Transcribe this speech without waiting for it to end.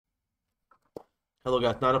Hello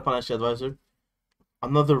guys, not a financial advisor.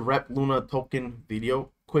 Another WLUNA token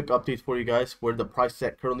video. Quick update for you guys where the price is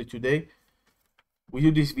at currently today. We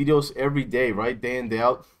do these videos every day, right? Day in, day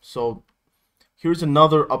out. So here's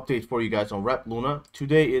another update for you guys on WLUNA.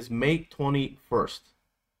 Today is May 21st.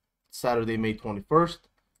 Saturday, May 21st.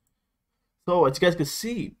 So as you guys can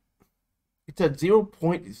see, it's at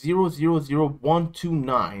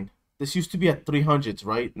 0.000129. This used to be at 300s,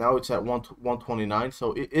 right? Now it's at 129.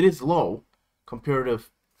 So it is low compared to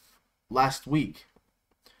last week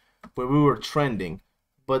where we were trending.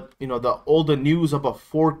 But you know, all the news about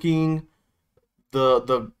forking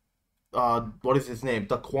the what is his name?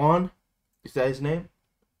 Daquan? Is that his name?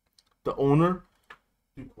 The owner?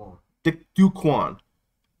 Duquan. Duquan.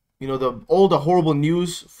 You know, all the horrible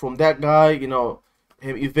news from that guy, you know,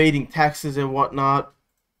 him evading taxes and whatnot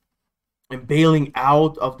and bailing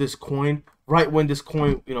out of this coin right when this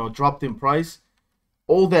coin, you know, dropped in price.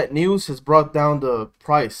 All that news has brought down the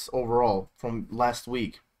price overall from last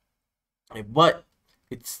week. But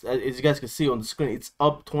it's, as you guys can see on the screen, it's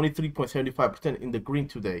up 23.75% in the green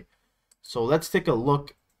today. So let's take a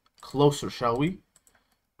look closer, shall we?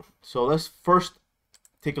 So let's first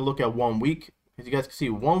take a look at 1 week. As you guys can see,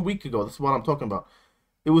 1 week ago, this is what I'm talking about.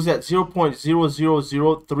 It was at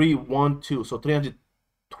 0.000312, so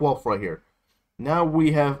 312 right here. Now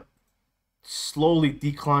we have slowly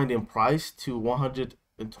declined in price to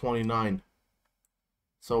 129.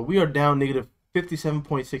 So we are down negative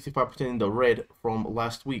 57.65% in the red from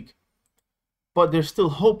last week. But there's still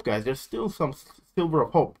hope, guys. There's still some silver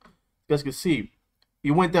of hope. You guys can see it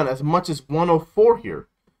went down as much as 104 here.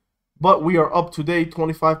 But we are up today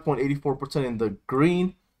 25.84% in the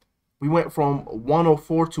green. We went from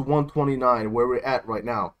 104 to 129 where we're at right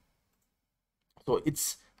now. So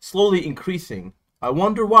it's slowly increasing. I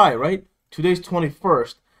wonder why, right? Today's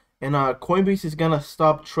 21st and Coinbase is gonna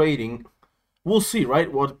stop trading. We'll see,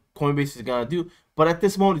 right, what Coinbase is gonna do. But at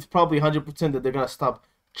this moment, it's probably 100% that they're gonna stop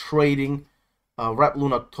trading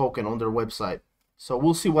WLUNA token on their website. So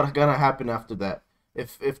we'll see what's gonna happen after that.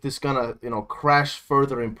 If this gonna, you know, crash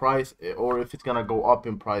further in price or if it's gonna go up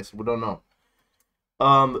in price, we don't know.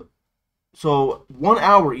 So 1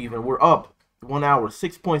 hour even, we're up 1 hour,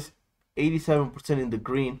 6.87% in the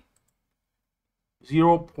green,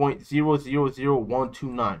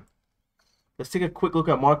 0.000129. Let's take a quick look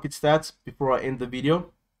at market stats before I end the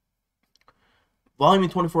video. Volume in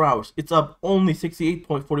 24 hours, it's up only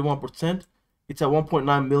 68.41%. It's at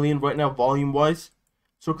 1.9 million right now, volume-wise.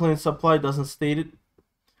 Circulating supply doesn't state it,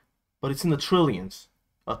 but it's in the trillions.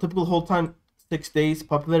 Typical hold time, 6 days.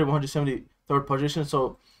 Popularity, 173rd position.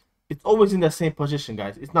 So it's always in that same position,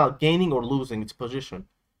 guys. It's not gaining or losing its position.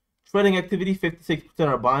 Trading activity, 56%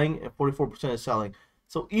 are buying and 44% is selling.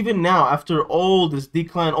 So even now, after all this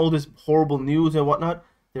decline, all this horrible news and whatnot,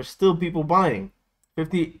 there's still people buying.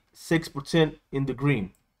 56% in the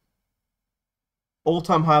green.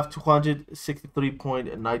 All-time high of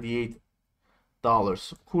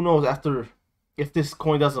 $263.98. Who knows after, if this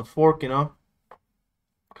coin doesn't fork, you know?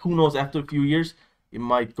 Who knows after a few years, it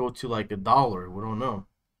might go to like $1. We don't know.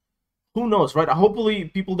 Who knows, right? Hopefully,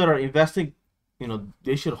 people that are investing, you know,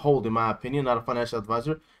 they should hold, in my opinion, not a financial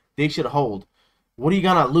advisor. They should hold. What are you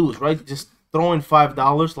gonna lose, right? Just throw in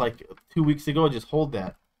 $5 like 2 weeks ago, just hold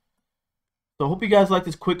that. So I hope you guys like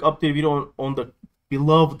this quick update video on the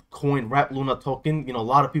beloved coin, WLUNA token. You know, a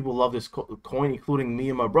lot of people love this coin, including me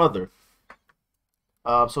and my brother.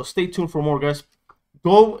 So stay tuned for more, guys.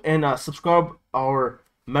 Go and subscribe our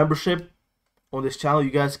membership on this channel.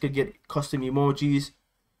 You guys could get custom emojis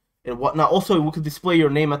and whatnot. Also, we could display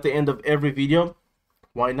your name at the end of every video.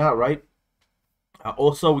 Why not, right?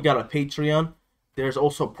 Also, we got a Patreon. There's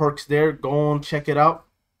also perks there. Go on, check it out.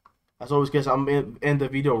 As always, guys, I'm going to end the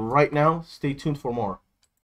video right now. Stay tuned for more.